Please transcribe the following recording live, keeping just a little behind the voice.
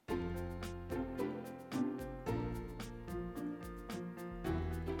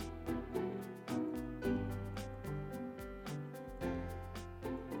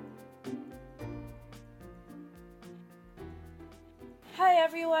Hi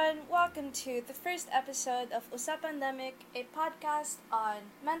everyone, welcome to the first episode of Usapandemic, a podcast on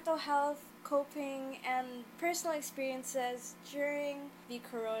mental health, coping, and personal experiences during the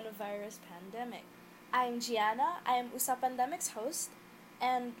coronavirus pandemic. I'm Gianna, I am Usapandemic's host,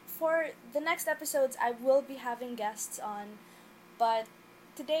 and for the next episodes I will be having guests on, but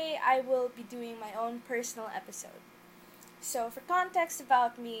today I will be doing my own personal episode. So for context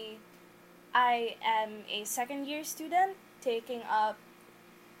about me, I am a second year student taking up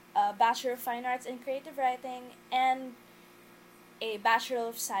a Bachelor of Fine Arts in Creative Writing and a Bachelor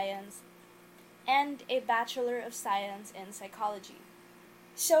of Science in Psychology.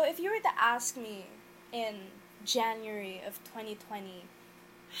 So if you were to ask me in January of 2020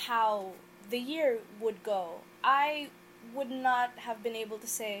 how the year would go, I would not have been able to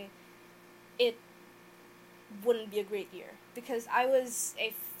say it wouldn't be a great year because I was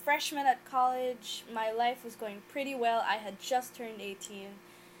a freshman at college. My life was going pretty well. I had just turned 18.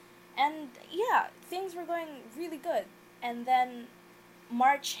 And yeah, things were going really good. And then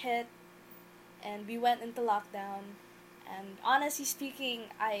March hit and we went into lockdown. And honestly speaking,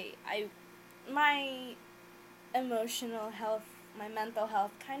 my emotional health, my mental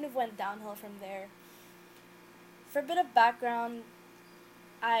health kind of went downhill from there. For a bit of background,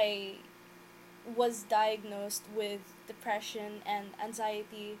 I was diagnosed with depression and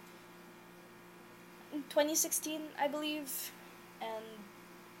anxiety in 2016, I believe. And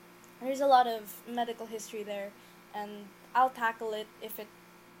there's a lot of medical history there, and I'll tackle it if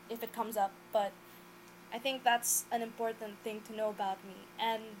it comes up, but I think that's an important thing to know about me.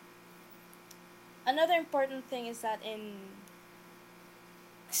 And another important thing is that in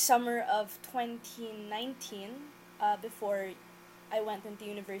summer of 2019, before I went into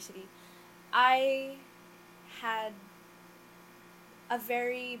university, I had a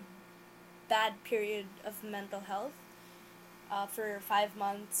very bad period of mental health. For 5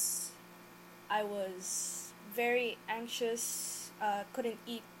 months, I was very anxious. Couldn't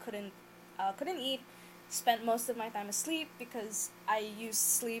eat. Spent most of my time asleep because I used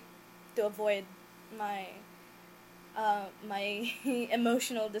sleep to avoid my my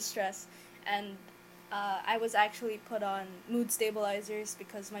emotional distress, and I was actually put on mood stabilizers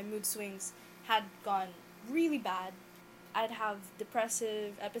because my mood swings had gone really bad. I'd have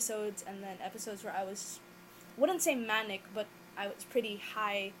depressive episodes and then episodes where I wouldn't say manic, but I was pretty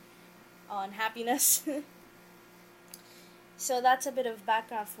high on happiness. So that's a bit of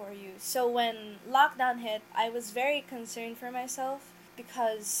background for you. So when lockdown hit, I was very concerned for myself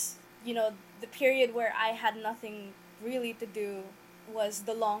because, the period where I had nothing really to do was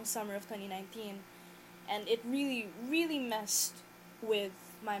the long summer of 2019, and it really, really messed with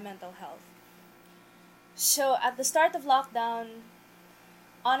my mental health. So at the start of lockdown,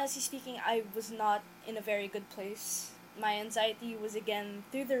 honestly speaking, I was not in a very good place. My anxiety was again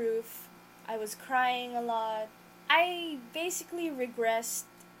through the roof. I was crying a lot. I basically regressed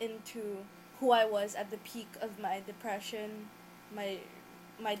into who I was at the peak of my depression, my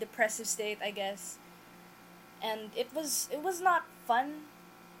my depressive state, I guess. And it was not fun.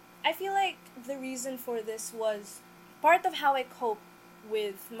 I feel like the reason for this was part of how I cope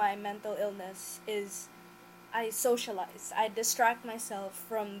with my mental illness is I socialize. I distract myself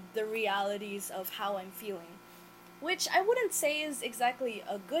from the realities of how I'm feeling, which I wouldn't say is exactly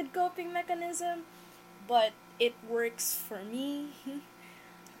a good coping mechanism, but it works for me.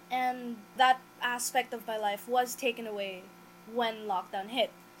 And that aspect of my life was taken away when lockdown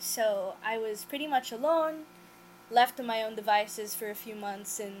hit. So I was pretty much alone, left to my own devices for a few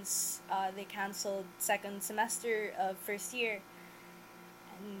months since they canceled second semester of first year.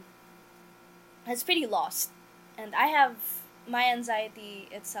 And I was pretty lost. And my anxiety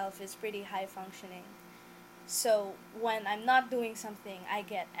itself is pretty high functioning. So when I'm not doing something, I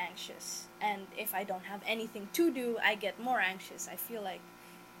get anxious. And if I don't have anything to do, I get more anxious. I feel like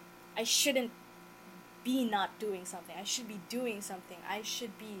I shouldn't be not doing something. I should be doing something. I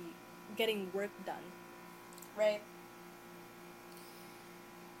should be getting work done. Right?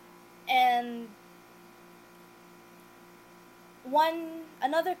 And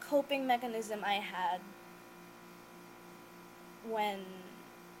another coping mechanism I had when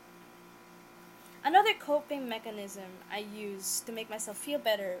Another coping mechanism I use to make myself feel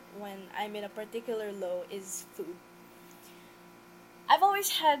better when I'm in a particular low is food. I've always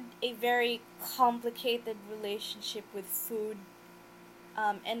had a very complicated relationship with food,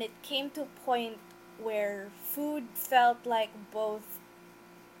 and it came to a point where food felt like both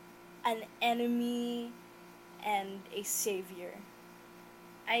an enemy and a savior.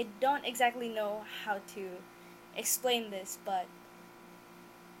 I don't exactly know how to explain this, but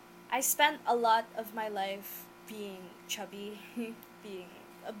I spent a lot of my life being chubby, being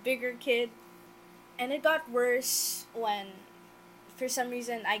a bigger kid. And it got worse when, for some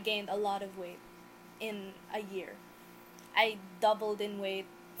reason, I gained a lot of weight in a year. I doubled in weight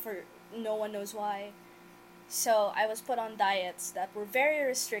for no one knows why. So I was put on diets that were very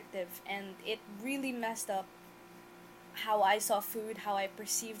restrictive, and it really messed up how I saw food, how I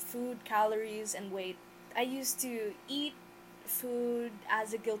perceived food, calories, and weight. I used to eat food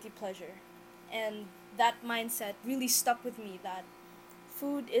as a guilty pleasure, and that mindset really stuck with me that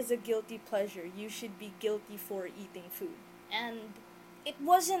food is a guilty pleasure. You should be guilty for eating food. And it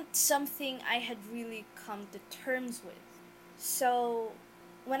wasn't something I had really come to terms with. So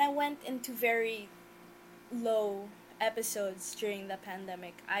when I went into very low episodes during the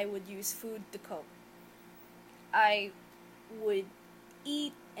pandemic, I would use food to cope. I would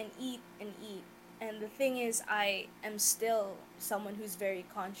eat and eat and eat. And the thing is, I am still someone who's very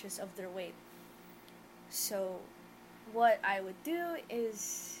conscious of their weight. So, what I would do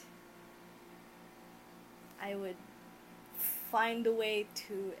is I would find a way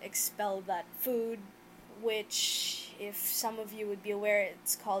to expel that food, which, if some of you would be aware,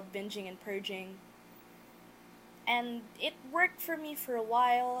 it's called binging and purging. And it worked for me for a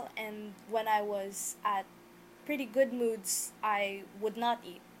while, and when I was at pretty good moods, I would not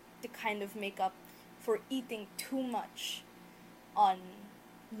eat to kind of make up for eating too much on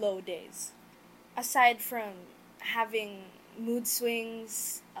low days. Aside from having mood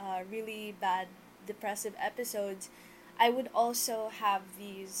swings, really bad depressive episodes, I would also have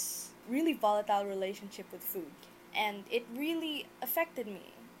these really volatile relationship with food, and it really affected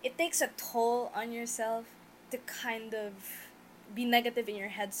me. It takes a toll on yourself to kind of be negative in your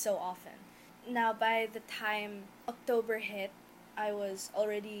head so often. Now, by the time October hit, I was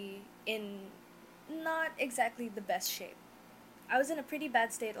already in not exactly the best shape. I was in a pretty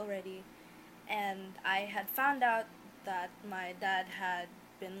bad state already, and I had found out that my dad had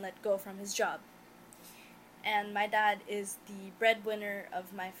been let go from his job. And my dad is the breadwinner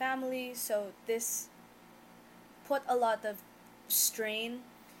of my family, so this put a lot of strain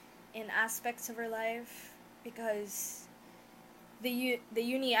in aspects of our life, because the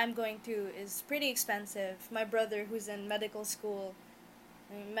uni I'm going to is pretty expensive. My brother, who's in medical school,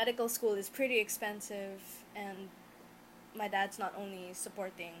 medical school is pretty expensive, and my dad's not only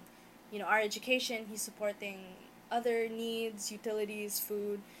supporting, our education, he's supporting other needs, utilities,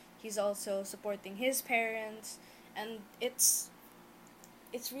 food. He's also supporting his parents, and it's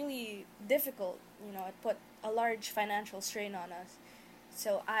really difficult. It put a large financial strain on us.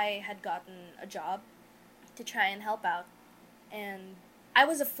 So I had gotten a job to try and help out, and I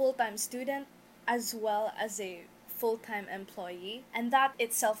was a full-time student as well as a full-time employee, and that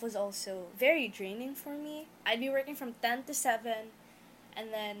itself was also very draining for me. I'd be working from 10 to 7,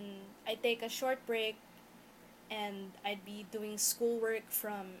 and then I'd take a short break, and I'd be doing schoolwork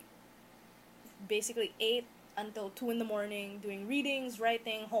from basically 8 until 2 in the morning, doing readings,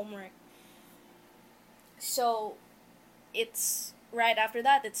 writing, homework. So it's right after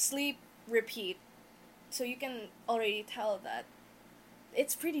that, it's sleep, repeat. So you can already tell that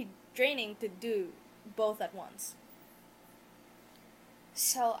it's pretty draining to do both at once.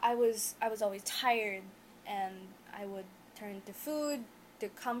 So I was always tired, and I would turn to food to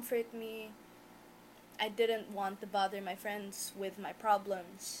comfort me. I didn't want to bother my friends with my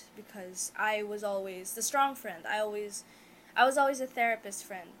problems, because I was always the strong friend. I was always a therapist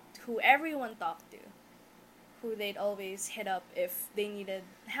friend who everyone talked to, who they'd always hit up if they needed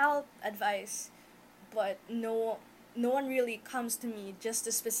help, advice, but no one really comes to me just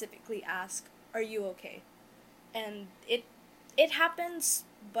to specifically ask, "Are you okay?" And it happens,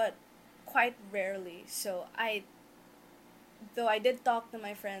 but quite rarely. So though I did talk to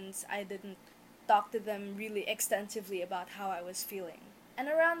my friends, I didn't talk to them really extensively about how I was feeling. And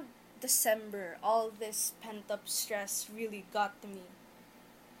around December, all this pent-up stress really got to me,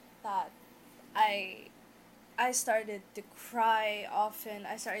 that I started to cry often.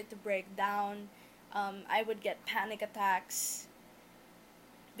 I started to break down. I would get panic attacks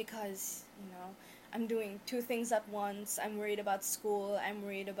because, I'm doing two things at once. I'm worried about school, I'm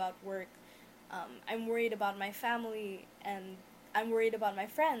worried about work, I'm worried about my family, and I'm worried about my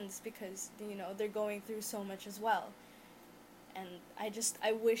friends because, they're going through so much as well. And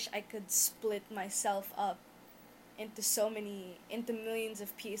I wish I could split myself up into millions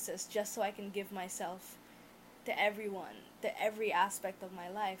of pieces just so I can give myself to everyone, to every aspect of my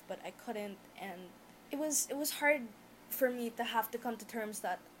life, but I couldn't, and it was hard for me to have to come to terms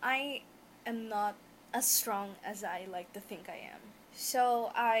that I am not as strong as I like to think I am.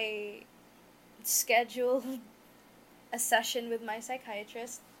 So I scheduled a session with my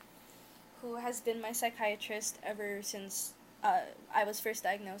psychiatrist, who has been my psychiatrist ever since I was first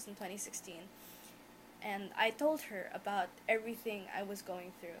diagnosed in 2016. And I told her about everything I was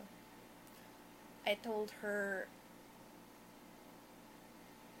going through. I told her,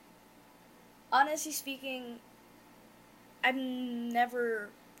 honestly speaking, I'm never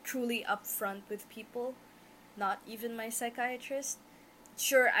truly upfront with people, not even my psychiatrist.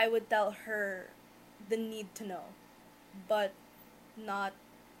 Sure, I would tell her the need to know, but not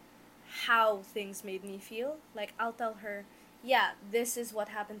how things made me feel. Like, I'll tell her, yeah, this is what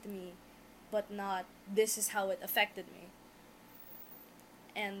happened to me, but not this is how it affected me.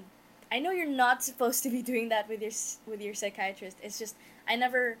 And I know you're not supposed to be doing that with your psychiatrist. It's just I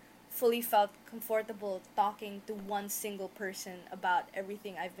never fully felt comfortable talking to one single person about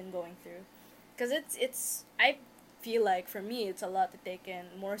everything I've been going through, because it's I feel like for me it's a lot to take in,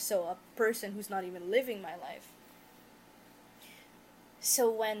 more so a person who's not even living my life. So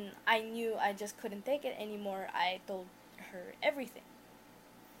when I knew I just couldn't take it anymore, I told her everything.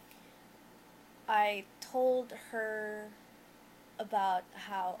 I told her about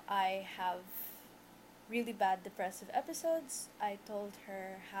how I have really bad depressive episodes. I told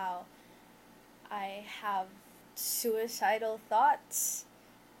her how I have suicidal thoughts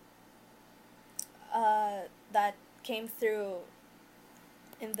that came through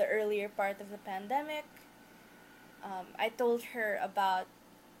in the earlier part of the pandemic. I told her about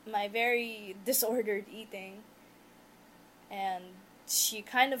my very disordered eating, and she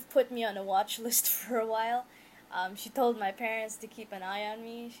kind of put me on a watch list for a while. She told my parents to keep an eye on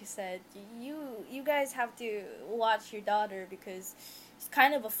me. She said, you guys have to watch your daughter because it's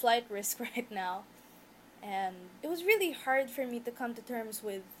kind of a flight risk right now." And it was really hard for me to come to terms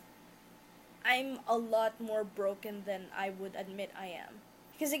with I'm a lot more broken than I would admit I am.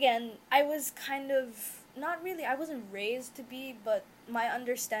 Because again, I was kind of, not really, I wasn't raised to be, but my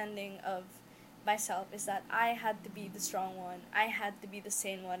understanding of myself is that I had to be the strong one, I had to be the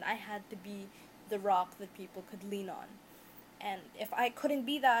sane one, I had to be the rock that people could lean on. And if I couldn't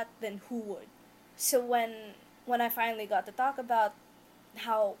be that, then who would? So when I finally got to talk about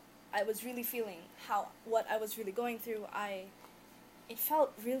how I was really feeling, how what I was really going through, it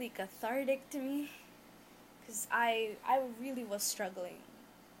felt really cathartic to me, because I really was struggling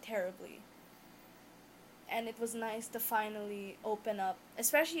terribly. And it was nice to finally open up,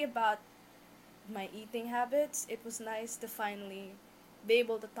 especially about my eating habits. It was nice to finally be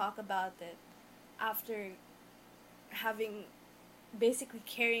able to talk about it after having basically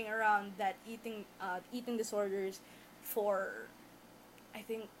carrying around that eating disorders for I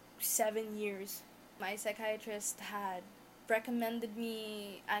think 7 years. My psychiatrist had recommended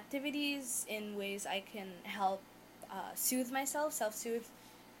me activities in ways I can help soothe myself, self-soothe,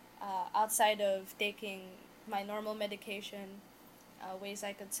 outside of taking my normal medication. Ways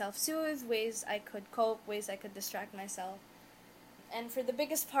I could self-soothe, ways I could cope, ways I could distract myself. And for the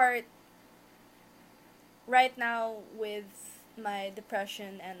biggest part, right now with my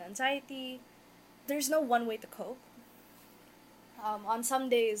depression and anxiety, there's no one way to cope. On some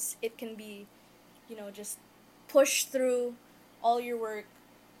days, it can be, just push through all your work,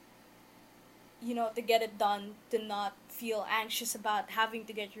 to get it done, to not feel anxious about having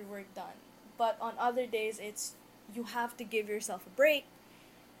to get your work done. But on other days, it's you have to give yourself a break,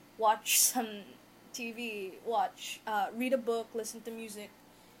 watch some TV, read a book, listen to music,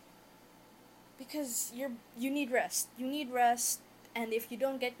 because you need rest. You need rest, and if you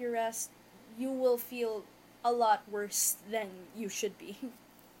don't get your rest, you will feel a lot worse than you should be.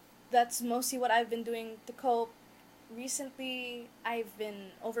 That's mostly what I've been doing to cope. Recently, I've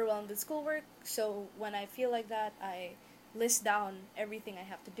been overwhelmed with schoolwork, so when I feel like that, I list down everything I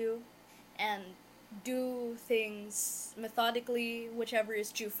have to do and do things methodically. Whichever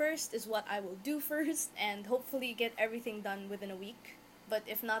is due first is what I will do first, and hopefully get everything done within a week. But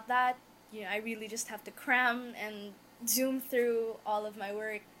if not that, I really just have to cram and zoom through all of my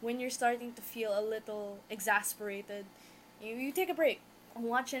work. When you're starting to feel a little exasperated, you take a break,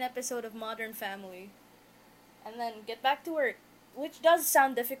 watch an episode of Modern Family, and then get back to work. Which does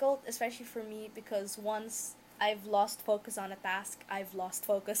sound difficult, especially for me, because once I've lost focus on a task, I've lost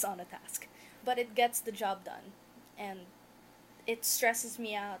focus on a task. But it gets the job done, and it stresses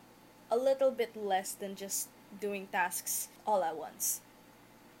me out a little bit less than just doing tasks all at once.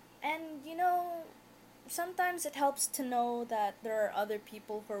 And, sometimes it helps to know that there are other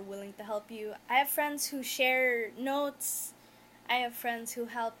people who are willing to help you. I have friends who share notes. I have friends who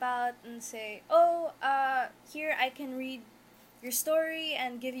help out and say, "Oh, here I can read your story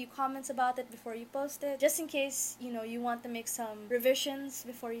and give you comments about it before you post it." Just in case, you want to make some revisions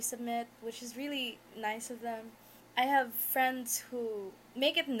before you submit, which is really nice of them. I have friends who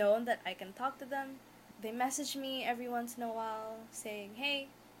make it known that I can talk to them, They message me every once in a while saying, hey,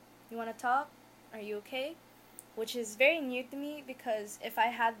 you want to talk? Are you okay? Which is very new to me because if I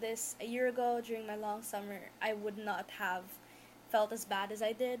had this a year ago during my long summer, I would not have felt as bad as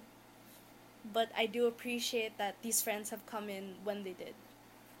I did. But I do appreciate that these friends have come in when they did.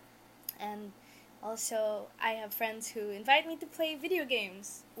 And also, I have friends who invite me to play video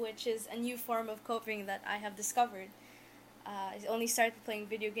games, which is a new form of coping that I have discovered. I only started playing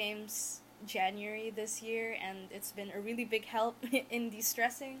video games January this year, and it's been a really big help in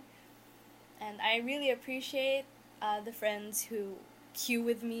de-stressing. And I really appreciate the friends who queue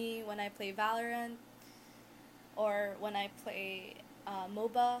with me when I play Valorant or when I play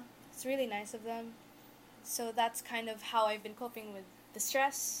MOBA. It's really nice of them. So that's kind of how I've been coping with the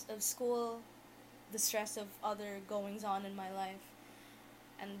stress of school, the stress of other goings on in my life.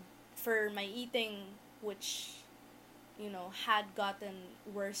 And for my eating, which, had gotten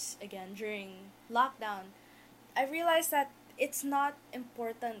worse again during lockdown, I realized that it's not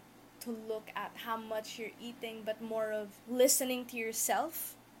important to look at how much you're eating, but more of listening to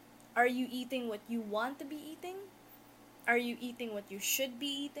yourself. Are you eating what you want to be eating? Are you eating what you should be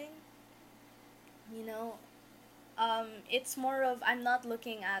eating? It's more of I'm not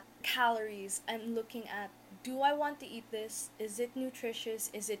looking at calories. I'm looking at, do I want to eat this? Is it nutritious?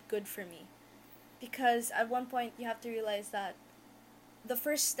 Is it good for me? Because at one point you have to realize that the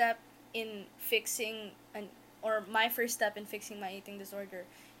first step in my first step in fixing my eating disorder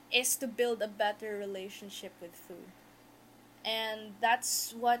is to build a better relationship with food. And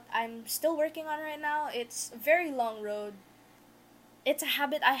that's what I'm still working on right now. It's a very long road. It's a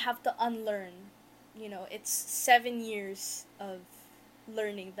habit I have to unlearn. It's 7 years of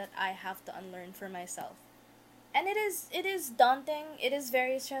learning that I have to unlearn for myself. And it is daunting. It is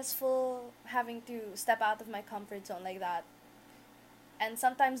very stressful having to step out of my comfort zone like that. And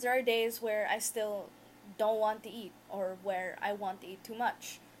sometimes there are days where I still don't want to eat or where I want to eat too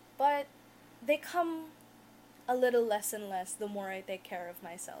much. But they come a little less and less the more I take care of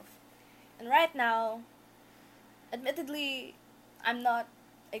myself. And right now, admittedly, I'm not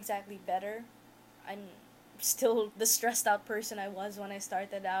exactly better. I'm still the stressed out person I was when I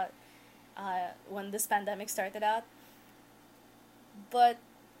started out, when this pandemic started out. But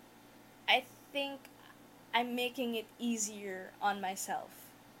I think I'm making it easier on myself.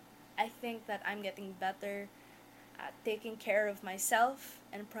 I think that I'm getting better at taking care of myself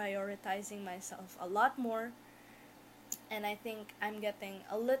and prioritizing myself a lot more. And I think I'm getting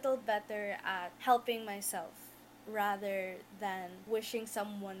a little better at helping myself rather than wishing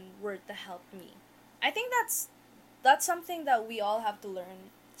someone were to help me. I think that's something that we all have to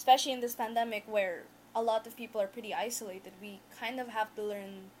learn, especially in this pandemic where a lot of people are pretty isolated. We kind of have to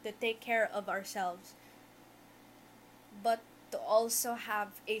learn to take care of ourselves, but to also have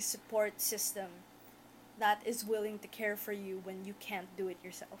a support system that is willing to care for you when you can't do it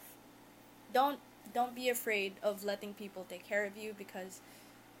yourself. Don't be afraid of letting people take care of you, because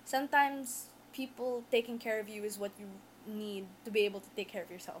sometimes people taking care of you is what you need to be able to take care of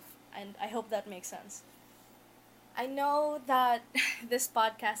yourself. And I hope that makes sense. I know that this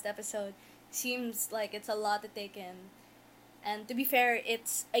podcast episode seems like it's a lot to take in. And to be fair,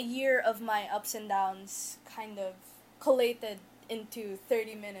 it's a year of my ups and downs kind of collated into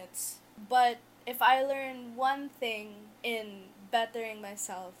 30 minutes. But if I learn one thing in bettering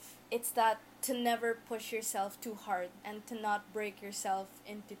myself, it's that to never push yourself too hard and to not break yourself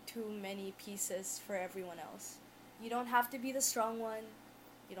into too many pieces for everyone else. You don't have to be the strong one.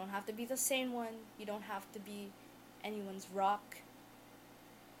 You don't have to be the sane one. You don't have to be anyone's rock.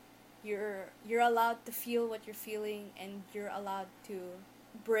 You're allowed to feel what you're feeling, and you're allowed to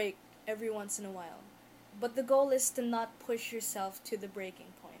break every once in a while. But the goal is to not push yourself to the breaking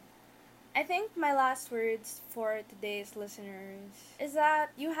point. I think my last words for today's listeners is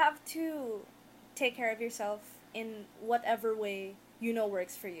that you have to take care of yourself in whatever way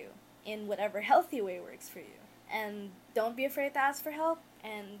works for you, in whatever healthy way works for you. And don't be afraid to ask for help,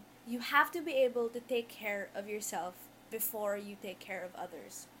 and you have to be able to take care of yourself before you take care of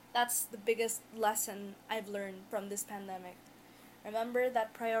others. That's the biggest lesson I've learned from this pandemic. Remember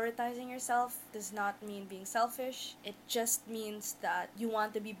that prioritizing yourself does not mean being selfish. It just means that you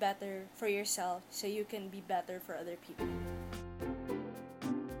want to be better for yourself so you can be better for other people.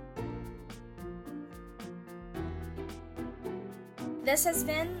 This has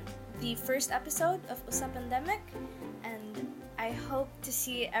been the first episode of Usapandemic, and I hope to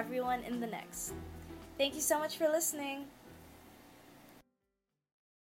see everyone in the next. Thank you so much for listening.